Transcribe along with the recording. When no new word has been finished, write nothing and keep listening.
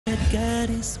God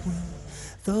is one,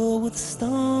 though with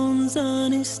stones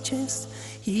on his chest,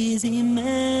 his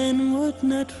man would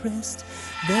not rest.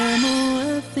 The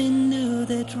Mu'adhin knew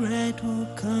that right will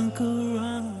conquer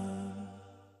wrong.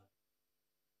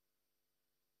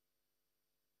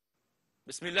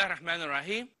 Bismillah ar-Rahman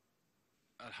ar-Rahim.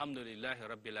 Alhamdulillahi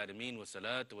Rabbil Alameen wa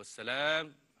salatu wa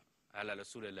salam ala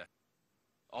Rasulillah.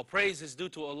 All praise is due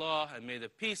to Allah, and may the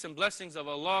peace and blessings of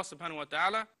Allah subhanahu wa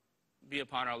ta'ala be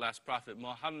upon our last prophet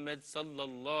Muhammad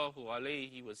sallallahu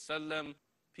alayhi wa sallam.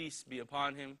 Peace be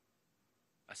upon him.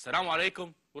 Assalamu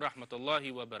alaikum wa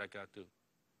rahmatullahi wa barakatuh.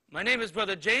 My name is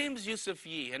Brother James Yusuf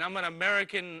Yee, and I'm an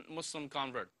American Muslim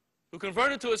convert who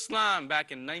converted to Islam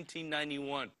back in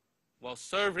 1991 while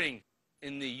serving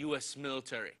in the U.S.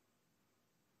 military.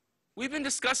 We've been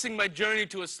discussing my journey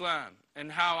to Islam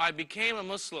and how I became a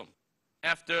Muslim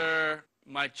after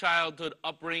my childhood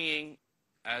upbringing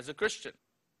as a Christian,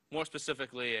 more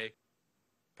specifically a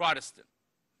Protestant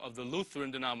of the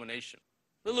Lutheran denomination.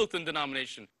 The Lutheran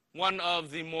denomination, one of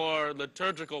the more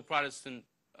liturgical Protestant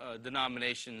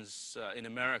denominations in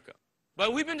America.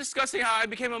 But we've been discussing how I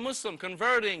became a Muslim,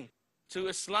 converting to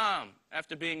Islam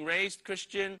after being raised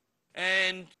Christian,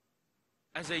 and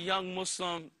as a young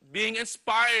Muslim, being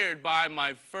inspired by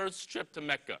my first trip to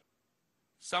Mecca,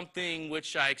 something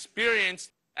which I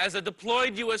experienced as a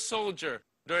deployed U.S. soldier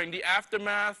during the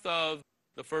aftermath of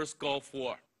the first Gulf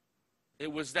War.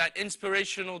 It was that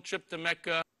inspirational trip to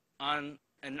Mecca on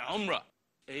an Umrah,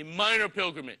 a minor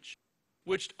pilgrimage,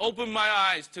 which opened my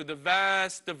eyes to the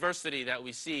vast diversity that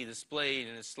we see displayed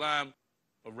in Islam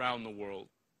around the world.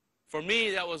 For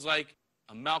me, that was like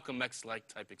a Malcolm X-like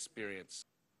type experience.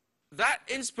 That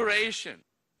inspiration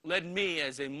led me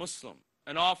as a Muslim,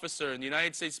 an officer in the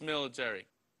United States military,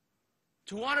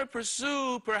 to want to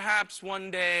pursue perhaps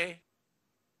one day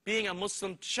being a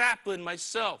Muslim chaplain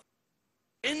myself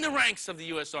in the ranks of the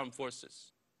U.S. Armed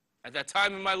Forces. At that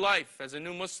time in my life, as a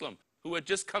new Muslim who had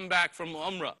just come back from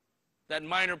Umrah, that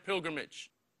minor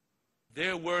pilgrimage,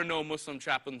 there were no Muslim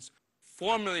chaplains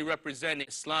formally representing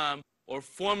Islam or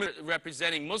formally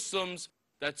representing Muslims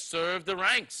that served the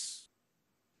ranks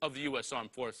of the U.S.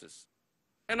 Armed Forces.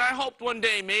 And I hoped one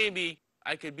day maybe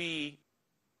I could be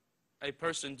a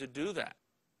person to do that.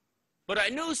 But I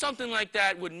knew something like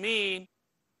that would mean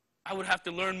I would have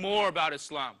to learn more about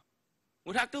Islam,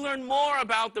 would have to learn more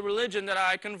about the religion that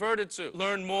I converted to,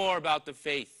 learn more about the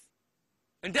faith,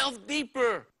 and delve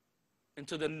deeper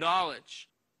into the knowledge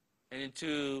and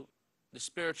into the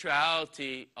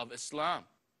spirituality of Islam.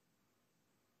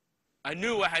 I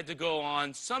knew I had to go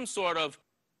on some sort of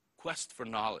quest for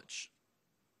knowledge.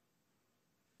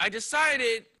 I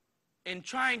decided in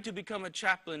trying to become a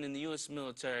chaplain in the U.S.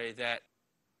 military that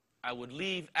I would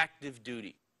leave active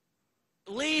duty.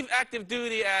 Leave active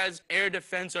duty as air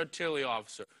defense artillery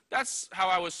officer. That's how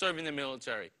I was serving the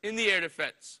military, in the air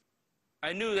defense.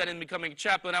 I knew that in becoming a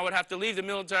chaplain, I would have to leave the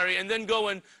military and then go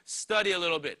and study a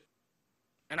little bit.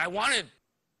 And I wanted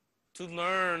to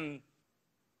learn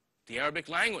the Arabic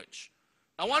language.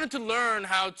 I wanted to learn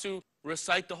how to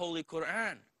recite the Holy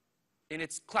Quran in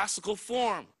its classical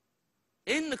form,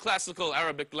 in the classical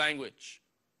Arabic language,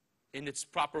 in its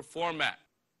proper format,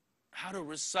 how to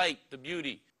recite the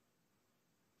beauty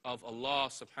of Allah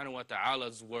subhanahu wa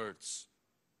ta'ala's words.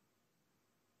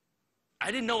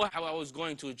 I didn't know how I was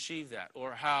going to achieve that,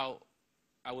 or how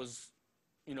I was,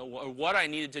 or what I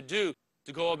needed to do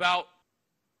to go about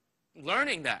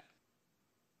learning that.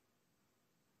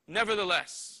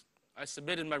 Nevertheless, I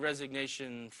submitted my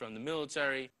resignation from the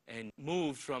military and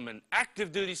moved from an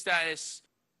active duty status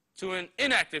to an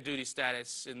inactive duty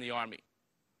status in the Army.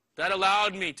 That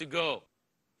allowed me to go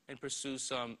and pursue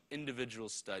some individual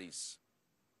studies.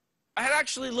 I had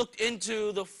actually looked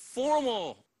into the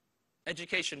formal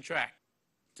education track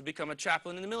to become a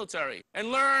chaplain in the military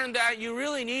and learned that you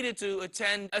really needed to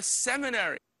attend a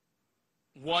seminary,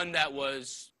 one that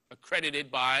was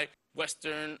accredited by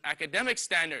Western academic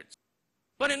standards.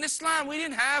 But in Islam, we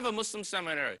didn't have a Muslim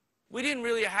seminary. We didn't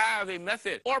really have a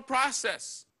method or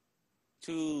process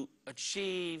to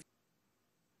achieve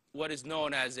what is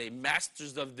known as a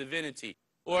Master's of Divinity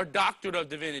or a Doctorate of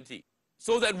Divinity,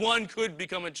 so that one could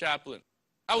become a chaplain.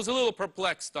 I was a little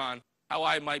perplexed on how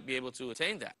I might be able to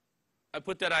attain that. I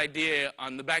put that idea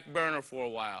on the back burner for a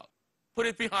while, put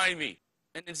it behind me,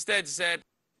 and instead said,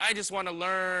 I just want to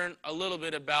learn a little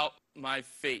bit about my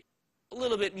faith, a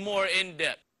little bit more in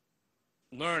depth.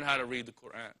 Learn how to read the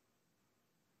Quran.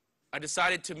 I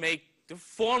decided to make the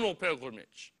formal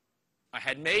pilgrimage. I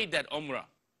had made that Umrah,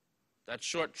 that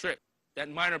short trip, that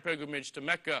minor pilgrimage to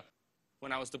Mecca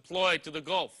when I was deployed to the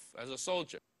Gulf as a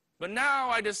soldier. But now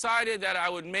I decided that I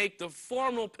would make the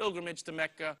formal pilgrimage to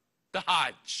Mecca the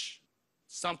Hajj,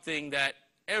 something that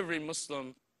every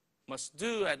Muslim must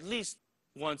do at least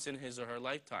once in his or her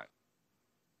lifetime.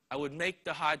 I would make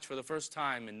the Hajj for the first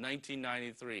time in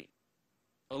 1993,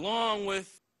 along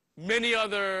with many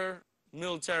other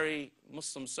military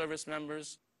Muslim service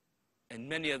members and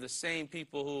many of the same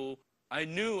people who I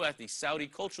knew at the Saudi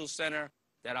Cultural Center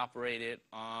that operated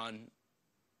on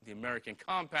the American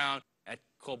compound at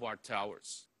Khobar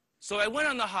Towers. So I went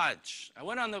on the Hajj. I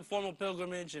went on the formal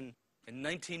pilgrimage in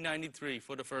 1993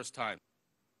 for the first time.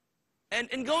 And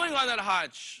in going on that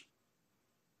Hajj,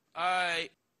 I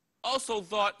also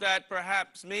thought that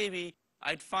perhaps maybe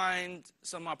I'd find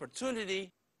some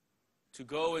opportunity to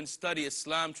go and study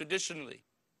Islam traditionally.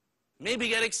 Maybe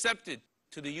get accepted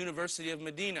to the University of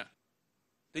Medina,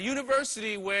 the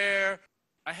university where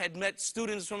I had met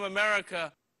students from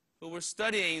America who were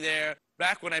studying there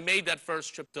back when I made that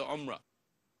first trip to Umrah.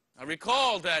 I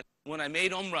recall that when I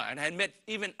made Umrah and I had met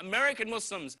even American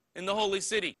Muslims in the Holy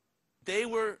City, they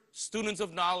were students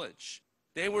of knowledge.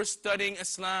 They were studying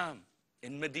Islam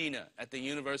in Medina, at the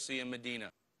University of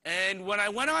Medina. And when I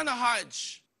went on the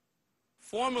Hajj,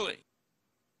 formally,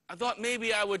 I thought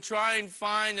maybe I would try and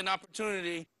find an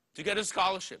opportunity to get a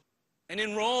scholarship and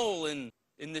enroll in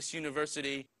this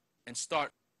university and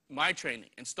start my training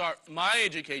and start my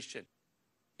education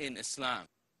in Islam.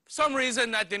 For some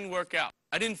reason, that didn't work out.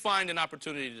 I didn't find an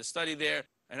opportunity to study there,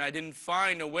 and I didn't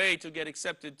find a way to get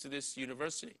accepted to this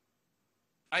university.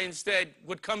 I instead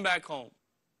would come back home,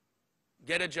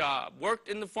 get a job, worked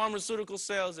in the pharmaceutical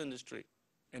sales industry,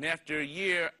 and after a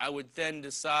year, I would then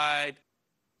decide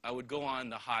I would go on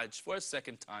the Hajj for a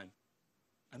second time.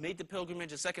 I made the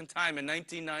pilgrimage a second time in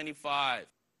 1995,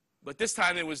 but this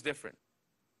time it was different.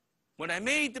 When I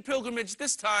made the pilgrimage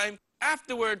this time,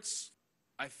 afterwards,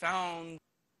 I found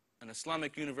an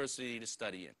Islamic university to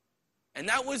study in. And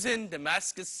that was in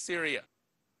Damascus, Syria.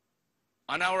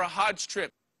 On our Hajj trip,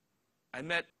 I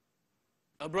met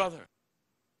a brother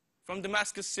from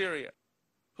Damascus, Syria,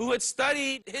 who had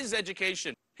studied his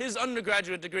education, his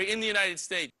undergraduate degree in the United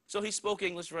States, so he spoke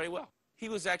English very well. He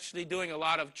was actually doing a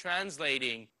lot of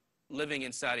translating living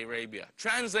in Saudi Arabia,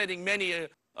 translating many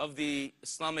of the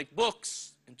Islamic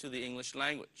books into the English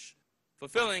language,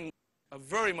 fulfilling a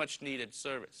very much needed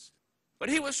service. But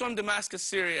he was from Damascus,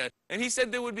 Syria, and he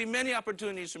said there would be many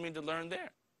opportunities for me to learn there.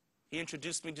 He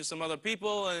introduced me to some other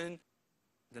people, and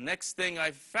the next thing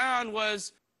I found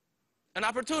was an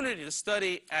opportunity to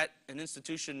study at an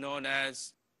institution known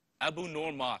as Abu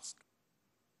Noor Mosque.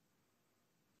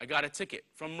 I got a ticket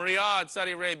from Riyadh,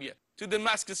 Saudi Arabia, to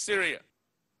Damascus, Syria,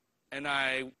 and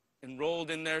I enrolled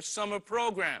in their summer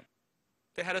program.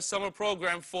 They had a summer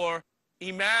program for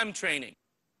imam training,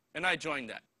 and I joined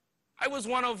that. I was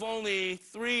one of only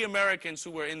 3 Americans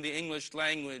who were in the English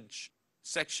language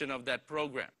section of that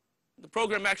program. The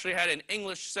program actually had an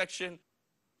English section,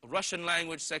 a Russian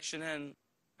language section, and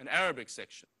an Arabic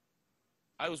section.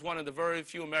 I was one of the very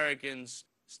few Americans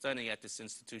studying at this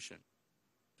institution.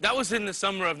 That was in the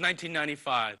summer of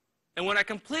 1995. And when I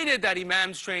completed that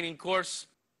imam's training course,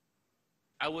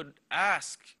 I would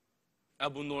ask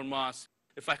Abu Noor Mosque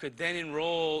if I could then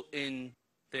enroll in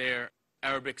their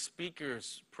Arabic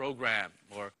speakers program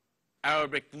or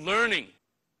Arabic learning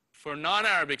for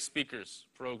non-Arabic speakers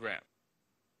program.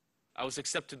 I was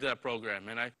accepted to that program,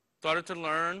 and I started to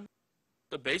learn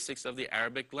the basics of the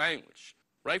Arabic language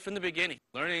right from the beginning,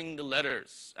 learning the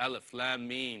letters, alif, lam,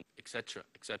 mim, etc.,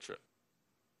 etc.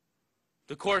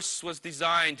 The course was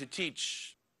designed to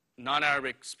teach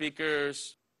non-Arabic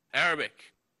speakers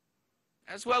Arabic,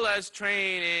 as well as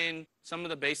train in some of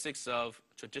the basics of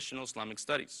traditional Islamic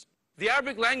studies. The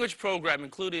Arabic language program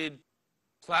included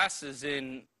classes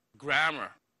in grammar,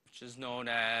 which is known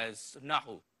as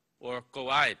nahu or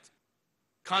qawaid,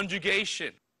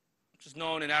 conjugation, which is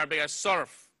known in Arabic as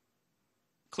sarf,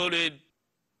 included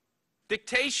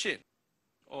dictation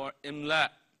or imla,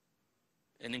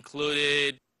 and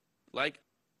included like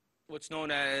what's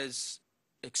known as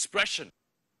expression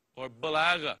or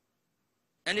balagha.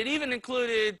 And it even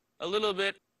included a little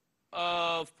bit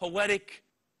of poetic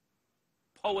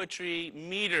poetry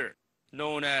meter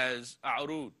known as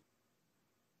a'rud.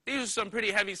 These are some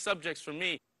pretty heavy subjects for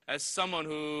me as someone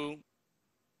who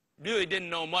really didn't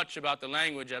know much about the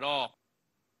language at all.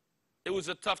 It was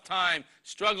a tough time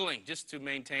struggling just to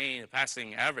maintain a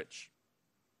passing average.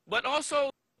 But also,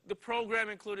 the program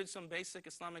included some basic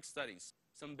Islamic studies,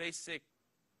 some basic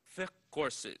fiqh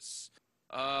courses,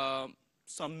 some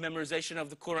memorization of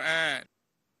the Quran,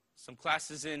 some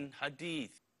classes in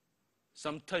hadith,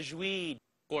 some tajweed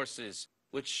courses,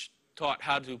 which taught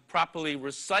how to properly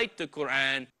recite the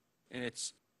Quran in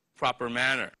its proper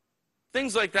manner.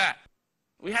 Things like that.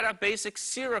 We had a basic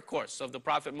seerah course of the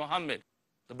Prophet Muhammad,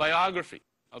 the biography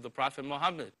of the Prophet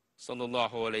Muhammad,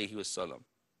 sallallahu alayhi wasallam.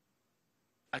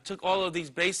 I took all of these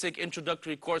basic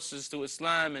introductory courses to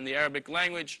Islam in the Arabic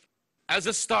language as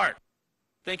a start,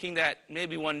 thinking that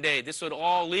maybe one day this would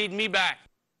all lead me back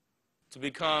to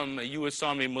become a U.S.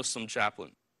 Army Muslim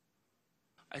chaplain.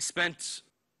 I spent,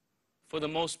 for the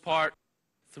most part,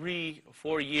 3 or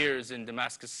 4 years in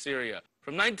Damascus, Syria.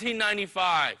 From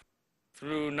 1995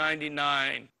 through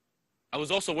 99, I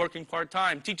was also working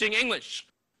part-time, teaching English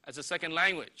as a second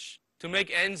language to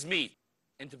make ends meet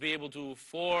and to be able to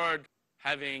afford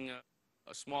having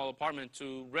a small apartment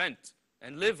to rent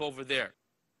and live over there.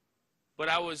 But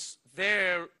I was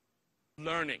there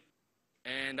learning,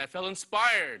 and I felt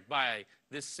inspired by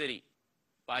this city,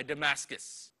 by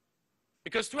Damascus.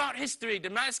 Because throughout history,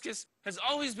 Damascus has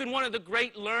always been one of the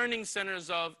great learning centers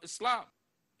of Islam.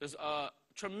 There's a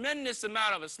tremendous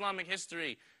amount of Islamic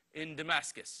history in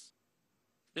Damascus.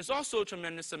 There's also a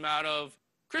tremendous amount of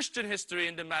Christian history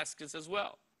in Damascus as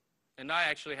well. And I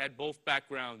actually had both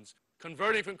backgrounds,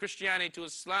 converting from Christianity to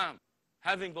Islam,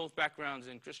 having both backgrounds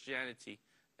in Christianity,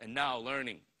 and now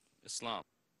learning Islam.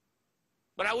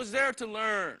 But I was there to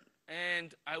learn,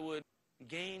 and I would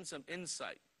gain some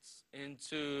insights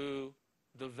into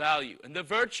the value and the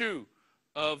virtue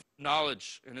of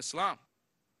knowledge in Islam,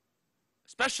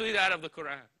 especially that of the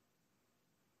Quran.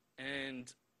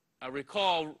 And I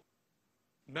recall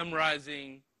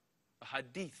memorizing a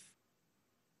hadith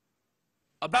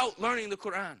about learning the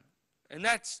Quran, and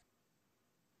that's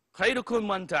خَيْرُكُمْ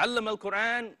مَنْ تَعَلَّمَ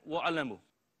الْقُرْآنَ وَعَلَّمُهُ,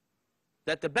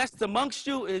 that the best amongst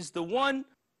you is the one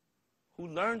who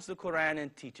learns the Quran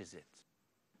and teaches it.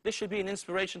 This should be an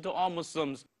inspiration to all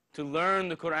Muslims to learn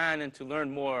the Quran and to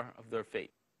learn more of their faith.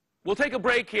 We'll take a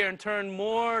break here and turn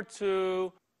more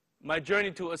to my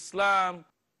journey to Islam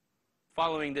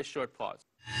following this short pause.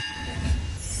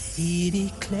 He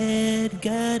declared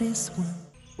God is one.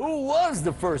 Who was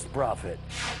the first prophet?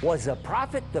 Was a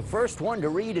prophet the first one to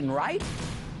read and write?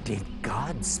 Did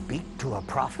God speak to a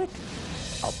prophet?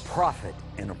 A prophet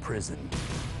in a prison.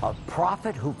 A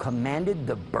prophet who commanded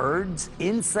the birds,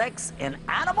 insects, and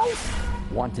animals?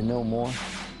 Want to know more?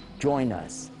 Join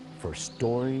us for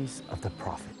Stories of the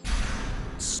Prophet.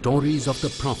 Stories of the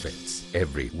Prophets,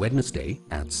 every Wednesday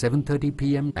at 7:30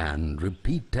 p.m. and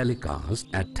repeat telecast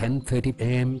at 10:30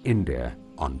 a.m. India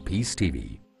on Peace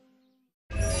TV.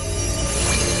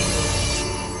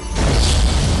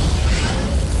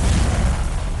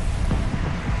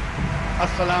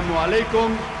 Assalamu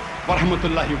alaikum wa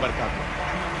rahmatullahi wa barakatuh.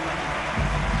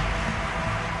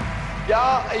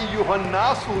 Ya ayyuhan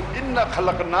nasu inna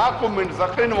khalaqnakum min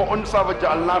zakarin wa unsa wa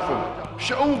ja'alnakum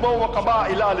shu'uban wa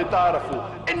qaba'ila lita'arafu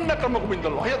inna akramakum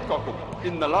indallahi atqakum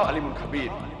inna Allaha alimun khabir.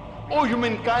 O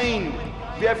humankind,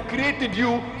 we have created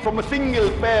you from a single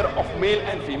pair of male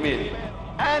and female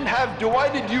and have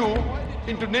divided you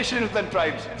into nations and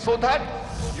tribes so that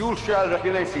you shall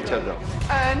recognize each other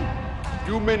and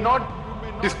you may not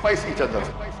despise each other.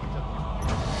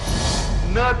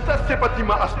 Natasya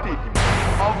Pratima Asti.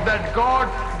 Of that God,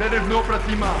 there is no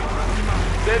Pratima.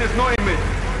 There is no image,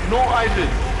 no idol,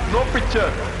 no picture,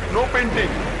 no painting,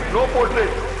 no portrait,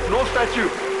 no statue,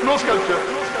 no sculpture.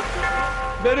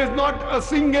 There is not a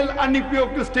single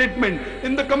unequivocal statement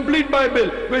in the complete Bible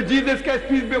where Jesus Christ,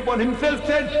 peace be upon himself,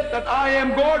 said that I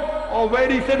am God, or where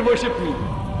he said worship me.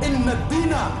 In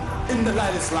Medina, in the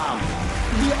God Islam,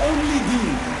 the only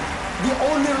deen, the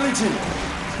only religion,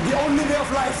 the only way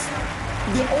of life,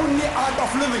 the only art of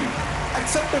living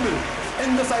acceptable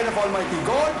in the sight of Almighty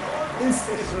God is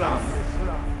Islam.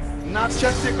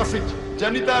 Natshatya Kasich,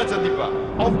 Janita Jadipa.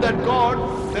 Of that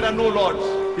God, there are no lords.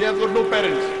 He has got no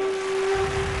parents.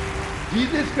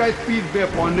 Jesus Christ, peace be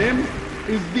upon him,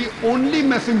 is the only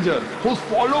messenger whose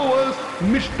followers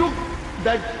mistook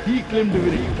that he claimed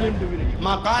divinity.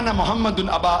 Ma kana Muhammadun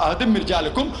aba ahadim min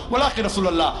rijalikum walakin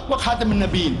Rasulullah wa khatamun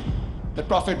nabiyyin. The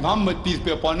Prophet Muhammad, peace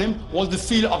be upon him, was the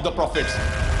seal of the prophets.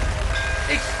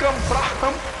 Ikram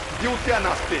Braham Dyutya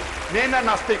Naste. Nena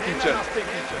Naste Kinchan.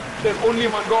 There's only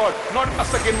one God, not a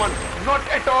second one. Not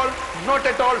at all, not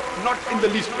at all, not in the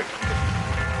least bit.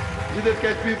 Jesus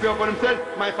Christ, peace be upon him, said,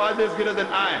 my Father is greater than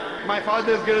I. My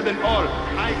Father is greater than all.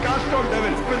 I cast out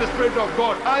devils with the Spirit of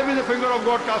God. I with the finger of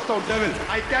God cast out devils.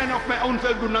 I can of my own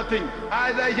self do nothing.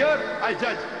 As I hear, I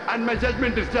judge. And my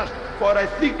judgment is just. For I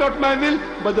seek not my will,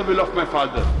 but the will of my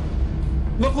Father.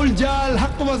 وَقُلْ جَاءَ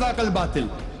الْحَقُّ وَزَاقَ الْبَاطِلُ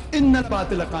إِنَّ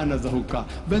الْبَاطِلَ كَانَ زَهُوقًا.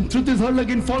 When truth is hurled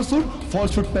against falsehood,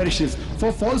 falsehood perishes.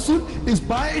 For falsehood is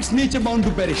by its nature bound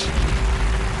to perish.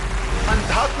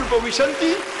 Andhatru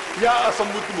Vishanti, Ya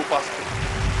Asambuti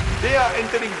Mupasti. They are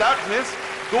entering darkness,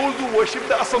 those who worship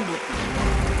the Asambuti.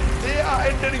 They are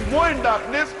entering more in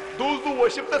darkness, those who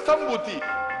worship the Sambhuti.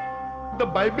 The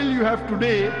Bible you have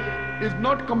today is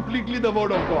not completely the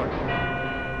word of God.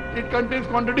 It contains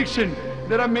contradiction.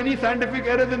 There are many scientific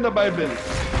errors in the Bible.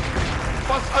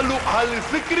 Fas'alu ahla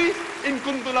zikri in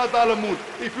kuntum la ta'lamun.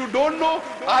 If you don't know,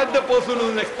 ask the person who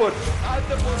is an expert. Ask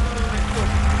the person who is an expert.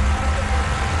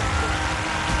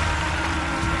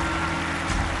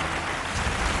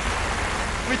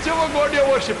 Whichever God you are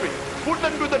worshipping, put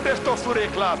them to the test of Surah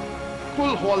Ikhlas.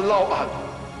 Kul huwallahu ahad.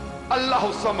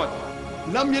 Allahu samad.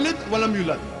 Lam yalid wa lam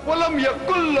yulad. Wa lam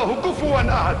yakul lahu kufuwan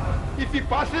ahad. If he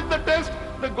passes the test,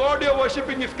 the God you are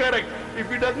worshipping is correct. If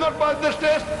he does not pass this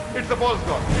test, it's a false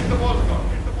God. It's a false God.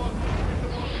 It's a false God. It's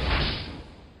a false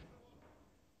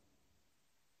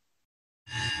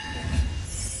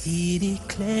God. He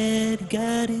declared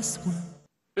God is one.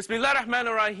 Bismillah ar-Rahman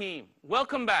ar-Rahim.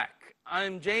 Welcome back.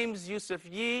 I'm James Yusuf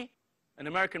Yee, an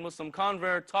American Muslim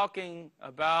convert, talking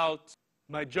about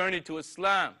my journey to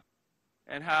Islam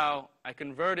and how I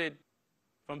converted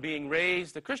from being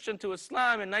raised a Christian to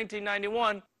Islam in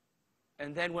 1991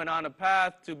 and then went on a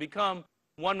path to become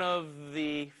one of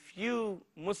the few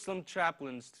Muslim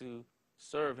chaplains to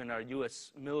serve in our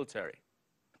U.S. military.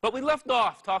 But we left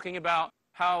off talking about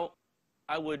how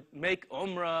I would make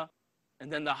Umrah and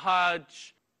then the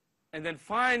Hajj, and then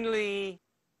finally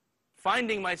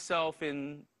finding myself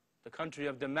in the country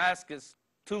of Damascus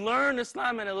to learn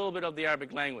Islam and a little bit of the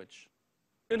Arabic language,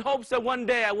 in hopes that one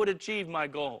day I would achieve my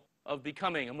goal of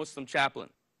becoming a Muslim chaplain.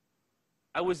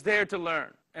 I was there to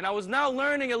learn. And I was now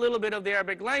learning a little bit of the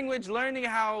Arabic language, learning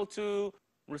how to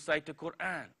recite the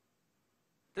Quran.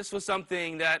 This was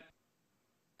something that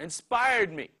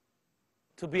inspired me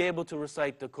to be able to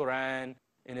recite the Quran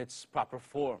in its proper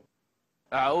form.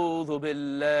 أعوذ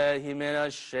بالله من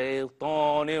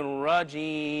الشيطان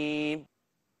الرجيم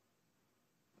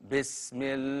بسم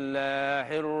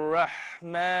الله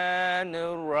الرحمن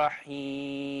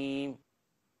الرحيم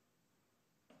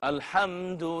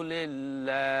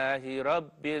Alhamdulillahi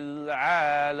Rabbil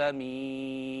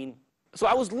Alameen. So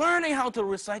I was learning how to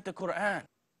recite the Quran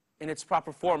in its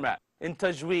proper format, in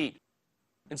tajweed,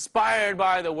 inspired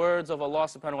by the words of Allah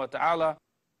subhanahu wa ta'ala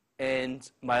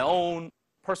and my own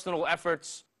personal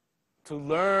efforts to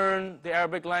learn the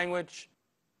Arabic language.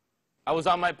 I was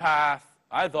on my path,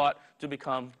 I thought, to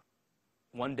become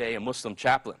one day a Muslim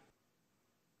chaplain.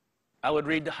 I would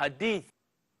read the hadith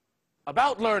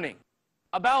about learning,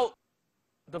 about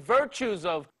the virtues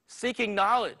of seeking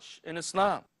knowledge in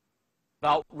Islam,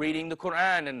 about reading the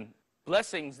Quran and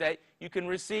blessings that you can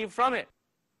receive from it.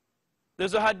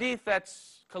 There's a hadith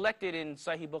that's collected in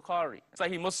Sahih Bukhari,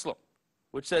 Sahih Muslim,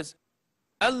 which says,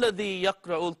 الَّذِي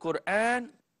يَقْرَأُ الْقُرْآنِ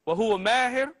وَهُوَ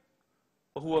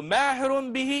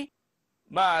مَاهِرٌ بِهِ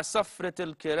مَعَ سَفْرَةِ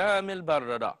الْكِرَامِ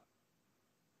الْبَرَّةِ.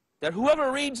 That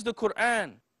whoever reads the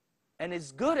Quran and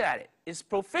is good at it, is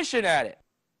proficient at it,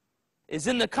 is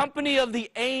in the company of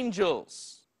the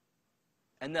angels.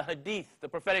 And the hadith, the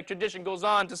prophetic tradition goes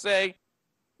on to say,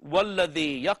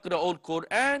 وَالَّذِي يَقْرَأُ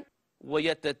الْقُرْآنِ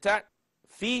وَيَتَّتَعْ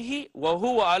فِيهِ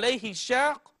وَهُوَ عَلَيْهِ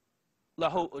شَاقٍ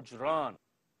لَهُ أُجْرَانٍ.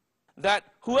 That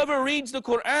whoever reads the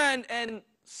Quran and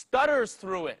stutters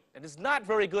through it, and is not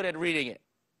very good at reading it,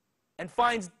 and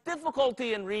finds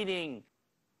difficulty in reading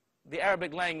the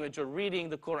Arabic language or reading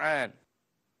the Quran,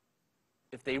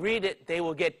 if they read it, they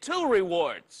will get 2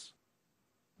 rewards.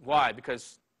 Why?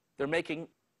 Because they're making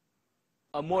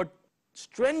a more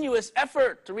strenuous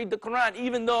effort to read the Quran,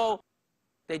 even though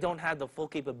they don't have the full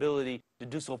capability to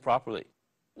do so properly.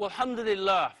 Well,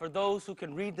 alhamdulillah, for those who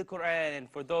can read the Quran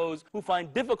and for those who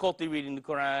find difficulty reading the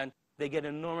Quran, they get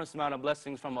an enormous amount of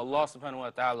blessings from Allah subhanahu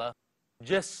wa ta'ala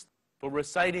just for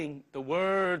reciting the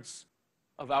words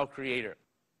of our Creator.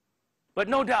 But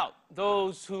no doubt,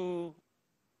 those who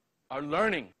are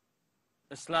learning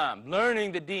Islam,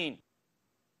 learning the deen,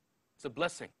 it's a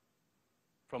blessing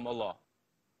from Allah.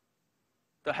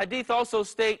 The hadith also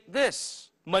state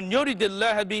this, مَنْ يُرِدِ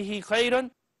اللَّهَ بِهِ خَيْرًا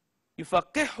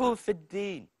يُفَقِّهُ فِي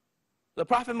الدِّينِ. The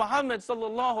Prophet Muhammad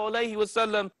sallallahu alayhi wa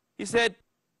sallam, he said,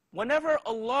 whenever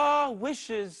Allah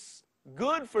wishes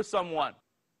good for someone,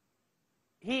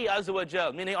 He, Azza wa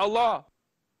Jal, meaning Allah,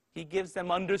 He gives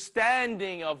them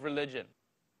understanding of religion.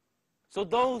 So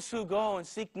those who go and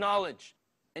seek knowledge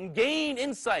and gain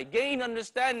insight, gain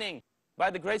understanding by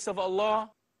the grace of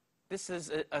Allah, this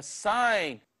is a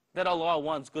sign that Allah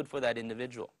wants good for that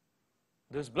individual.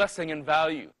 There's blessing and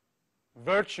value,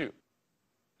 virtue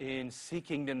in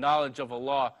seeking the knowledge of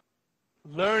Allah,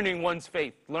 learning one's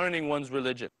faith, learning one's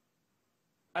religion.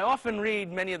 I often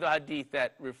read many of the hadith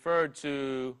that refer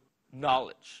to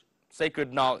knowledge,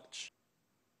 sacred knowledge,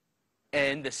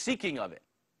 and the seeking of it.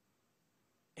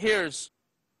 Here's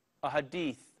a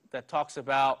hadith that talks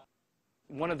about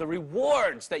one of the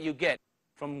rewards that you get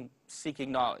from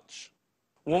seeking knowledge.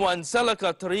 وَمَنْ سَلَكَ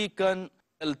طَرِيقًا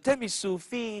الْتَمِسُ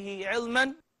فِيهِ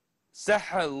عِلْمًا سَحَّ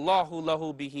اللَّهُ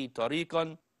لَهُ بِهِ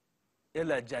طَرِيقًا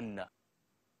إِلَى جَنَّةٍ.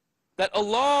 That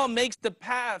Allah makes the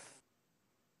path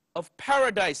of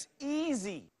paradise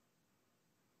easy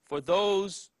for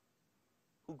those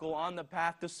who go on the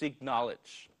path to seek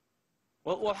knowledge.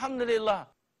 Well, alhamdulillah,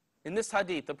 in this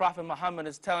hadith, the Prophet Muhammad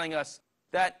is telling us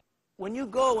that when you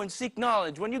go and seek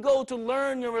knowledge, when you go to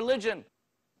learn your religion,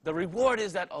 the reward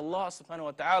is that Allah subhanahu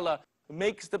wa ta'ala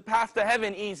makes the path to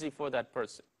heaven easy for that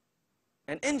person.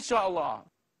 And inshallah,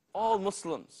 all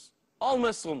Muslims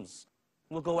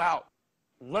will go out,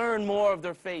 learn more of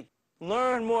their faith,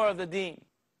 learn more of the deen,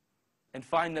 and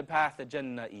find the path to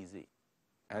Jannah easy.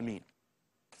 Ameen.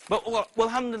 But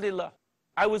alhamdulillah,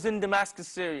 I was in Damascus,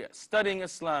 Syria, studying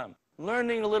Islam,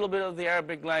 learning a little bit of the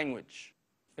Arabic language,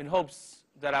 in hopes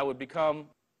that I would become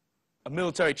a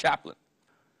military chaplain.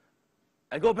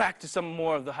 I go back to some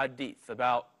more of the hadith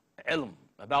about ilm,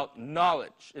 about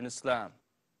knowledge in Islam.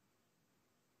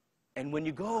 And when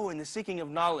you go in the seeking of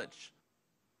knowledge,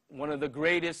 one of the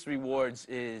greatest rewards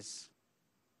is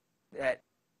that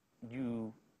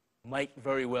you might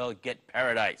very well get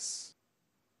paradise.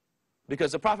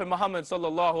 Because the Prophet Muhammad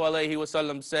sallallahu alayhi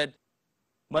wasallam said,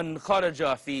 "Man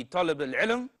kharaja fi talab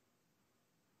al-ilm,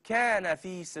 kana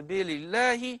fi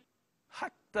sabilillahi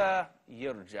hatta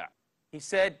yarja." He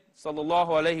said, sallallahu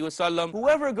alayhi wasallam,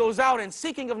 whoever goes out in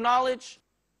seeking of knowledge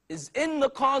is in the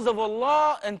cause of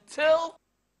Allah until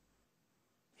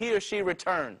he or she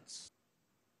returns.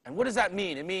 And what does that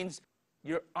mean? It means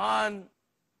you're on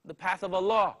the path of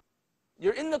Allah.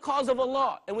 You're in the cause of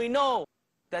Allah. And we know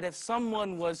that if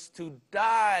someone was to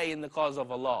die in the cause of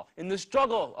Allah, in the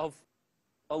struggle of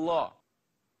Allah,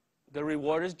 the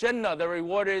reward is Jannah, the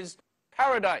reward is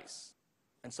paradise.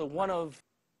 And so one of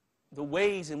the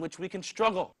ways in which we can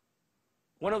struggle,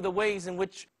 one of the ways in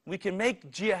which we can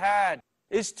make jihad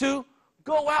is to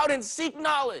go out and seek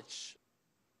knowledge.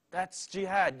 That's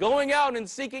jihad, going out and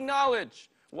seeking knowledge.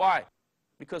 Why?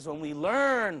 Because when we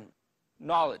learn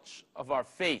knowledge of our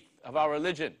faith, of our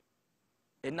religion,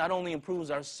 it not only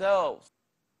improves ourselves,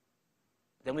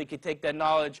 then we can take that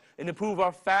knowledge and improve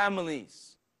our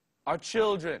families, our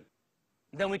children.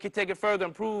 Then we can take it further,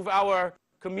 improve our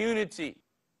community,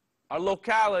 our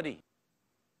locality.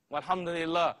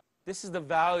 Alhamdulillah, this is the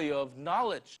value of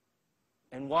knowledge,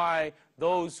 and why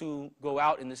those who go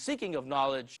out in the seeking of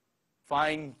knowledge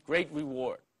find great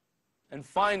reward and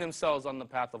find themselves on the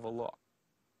path of Allah.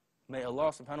 May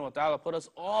Allah subhanahu wa ta'ala put us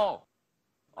all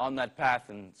on that path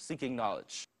and seeking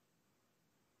knowledge.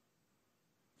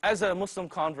 As a Muslim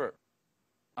convert,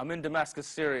 I'm in Damascus,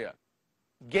 Syria,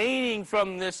 gaining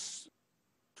from this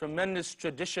tremendous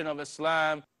tradition of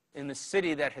Islam in the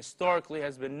city that historically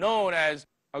has been known as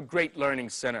a great learning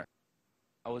center.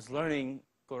 I was learning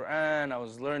Quran, I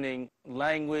was learning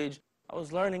language, I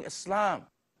was learning Islam,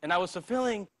 and I was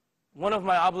fulfilling one of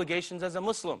my obligations as a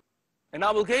Muslim, an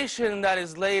obligation that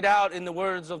is laid out in the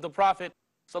words of the Prophet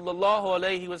sallallahu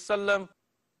alayhi wasallam,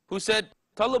 who said,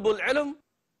 "Talabul ilm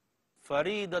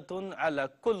faridatun ala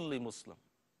kulli Muslim."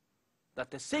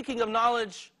 That the seeking of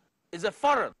knowledge is a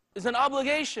fard, is an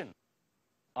obligation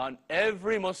on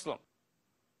every Muslim.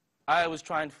 I was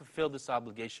trying to fulfill this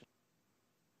obligation.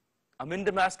 I'm in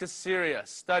Damascus, Syria,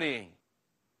 studying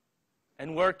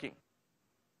and working.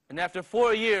 And after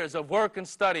 4 years of work and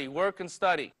study,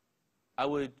 I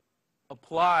would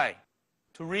apply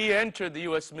to re-enter the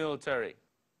U.S. military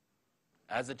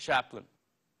as a chaplain.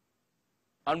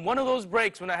 On one of those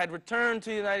breaks, when I had returned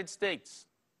to the United States,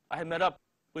 I had met up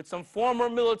with some former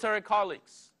military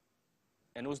colleagues,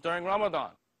 and it was during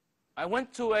Ramadan. I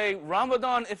went to a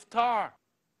Ramadan iftar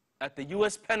at the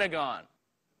U.S. Pentagon.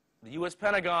 The U.S.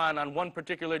 Pentagon, on one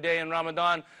particular day in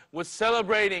Ramadan, was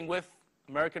celebrating with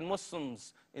American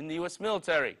Muslims in the U.S.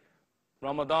 military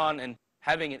Ramadan and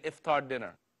having an iftar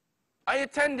dinner. I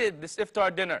attended this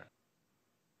iftar dinner,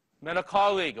 met a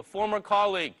colleague, a former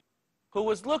colleague, who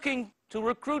was looking to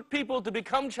recruit people to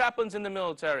become chaplains in the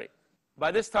military.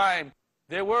 By this time,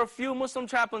 there were a few Muslim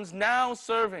chaplains now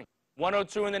serving, 1 or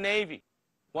 2 in the Navy,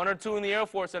 1 or 2 in the Air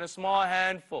Force, and a small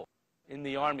handful in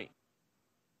the Army.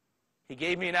 He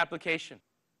gave me an application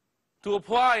to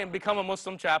apply and become a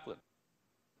Muslim chaplain.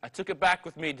 I took it back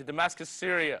with me to Damascus,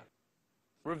 Syria,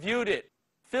 reviewed it,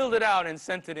 filled it out, and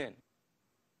sent it in.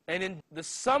 And in the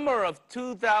summer of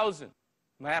 2000,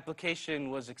 my application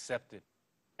was accepted.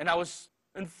 And I was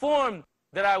informed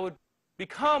that I would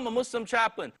become a Muslim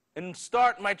chaplain and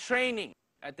start my training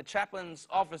at the Chaplain's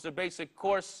Officer Basic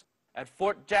Course at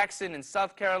Fort Jackson in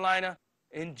South Carolina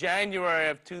in January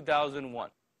of 2001.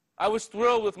 I was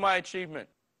thrilled with my achievement.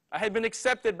 I had been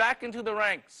accepted back into the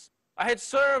ranks. I had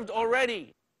served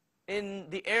already in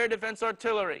the air defense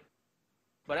artillery.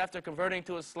 But after converting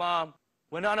to Islam,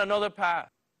 went on another path,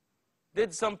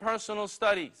 did some personal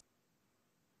studies,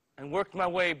 and worked my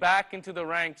way back into the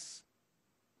ranks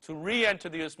to re-enter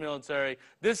the U.S. military,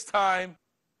 this time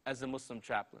as a Muslim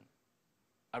chaplain.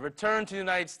 I returned to the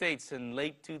United States in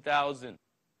late 2000.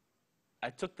 I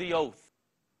took the oath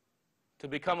to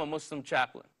become a Muslim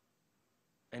chaplain.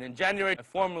 And in January, I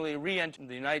formally re-entered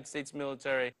the United States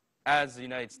military as the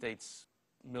United States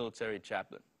military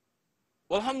chaplain.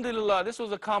 Well, alhamdulillah, this was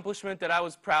an accomplishment that I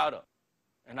was proud of.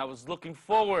 And I was looking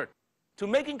forward to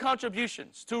making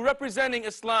contributions, to representing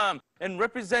Islam and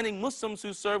representing Muslims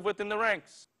who serve within the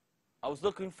ranks. I was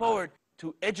looking forward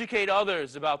to educate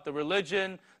others about the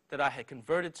religion that I had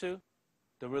converted to,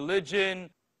 the religion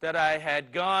that I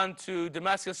had gone to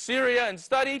Damascus, Syria and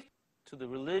studied, to the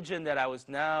religion that I was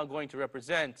now going to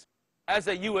represent as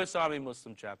a U.S. Army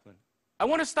Muslim chaplain. I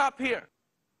want to stop here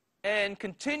and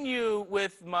continue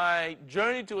with my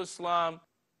journey to Islam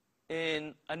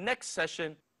in a next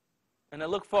session, and I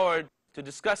look forward to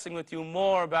discussing with you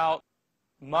more about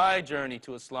my journey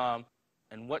to Islam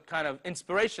and what kind of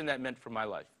inspiration that meant for my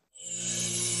life.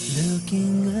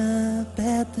 Looking up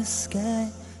at the sky,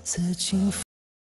 searching